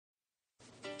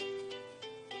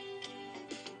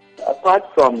apart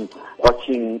from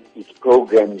watching his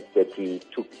programs that he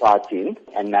took part in,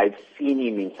 and I've seen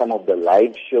him in some of the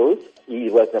live shows, he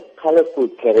was a colorful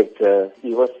character.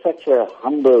 He was such a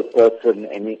humble person,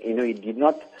 and he did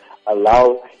not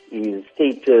allow his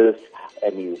status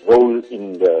and his role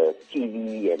in the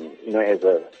TV and, as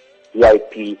a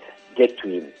VIP get to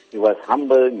him. He was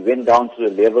humble. He went down to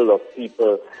the level of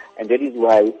people, and that is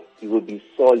why he will be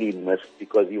sorely missed,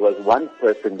 because he was one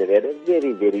person that had a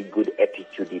very, very good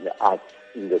attitude in the arts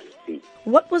industry.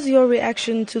 What was your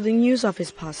reaction to the news of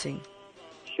his passing?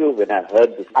 Sure, when I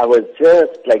heard this, I was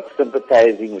just like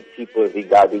sympathizing with people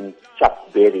regarding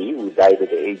Chuck Berry, who died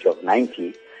at the age of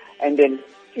 90. And then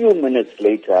a few minutes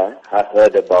later, I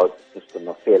heard about Mr.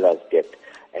 Mafela's death.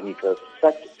 And it was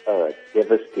such a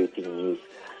devastating news,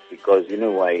 because you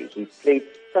know why? He played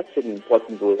such an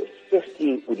important role,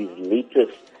 especially with his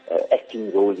latest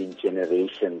acting role in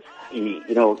Generations. He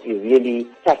really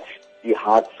touched the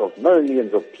hearts of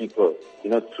millions of people,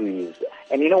 through his...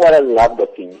 And you know what I loved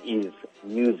of him is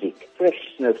music,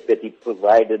 freshness that he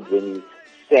provided when he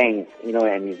sang,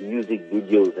 and his music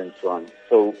videos and so on.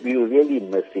 So we will really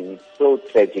miss him. It's so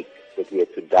tragic that he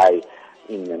had to die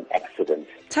in an accident.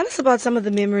 Tell us about some of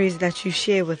the memories that you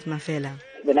share with Mafela.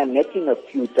 When I met him a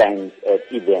few times at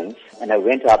events, and I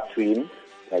went up to him,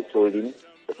 I told him,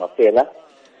 Mafela,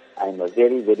 I'm a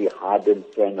very, very hardened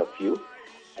fan of you.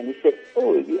 And he said,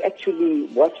 oh, you actually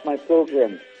watch my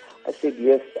program? I said,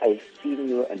 yes, I've seen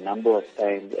you a number of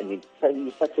times, and it's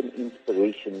such an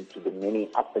inspiration to the many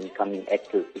up-and-coming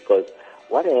actors, because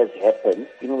what has happened,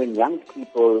 when young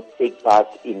people take part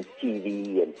in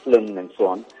TV and film and so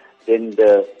on, then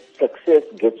the success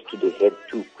gets to the head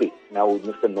too quick. Now with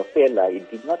Mr. Mafela,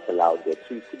 it did not allow that.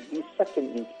 So it could be such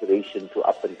an inspiration to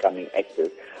up-and-coming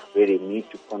actors, where they need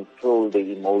to control the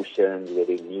emotions, where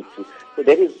they need to... So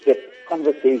that is that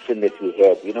conversation that we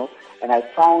had, and I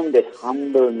found that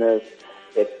humbleness,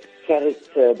 that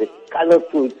character, that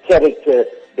colorful character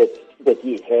that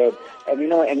he had,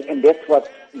 and that's what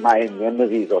my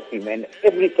memories of him. And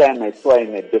every time I saw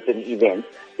him at different events,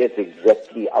 that's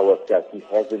exactly how I felt. He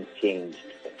hasn't changed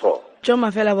at all. Joe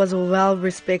Mafela was a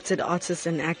well-respected artist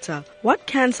and actor. What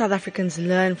can South Africans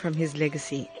learn from his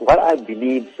legacy? What I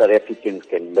believe South Africans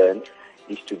can learn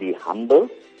is to be humble.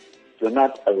 Do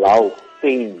not allow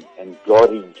fame and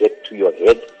glory get to your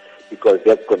head, because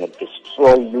that's going to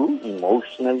destroy you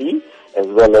emotionally as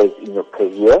well as in your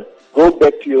career. Go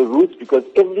back to your roots, because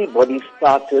everybody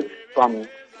started from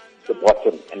the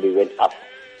bottom and they went up.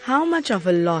 How much of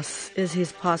a loss is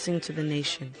his passing to the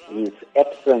nation? His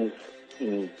absence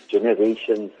in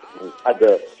Generations and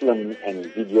other film and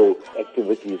video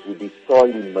activities will be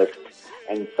sorely missed.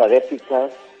 And South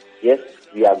Africa, yes,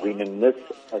 we are going to miss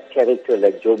a character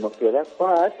like Joe Mafela,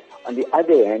 but on the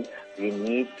other hand, we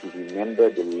need to remember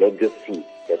the legacy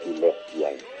that he left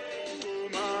behind.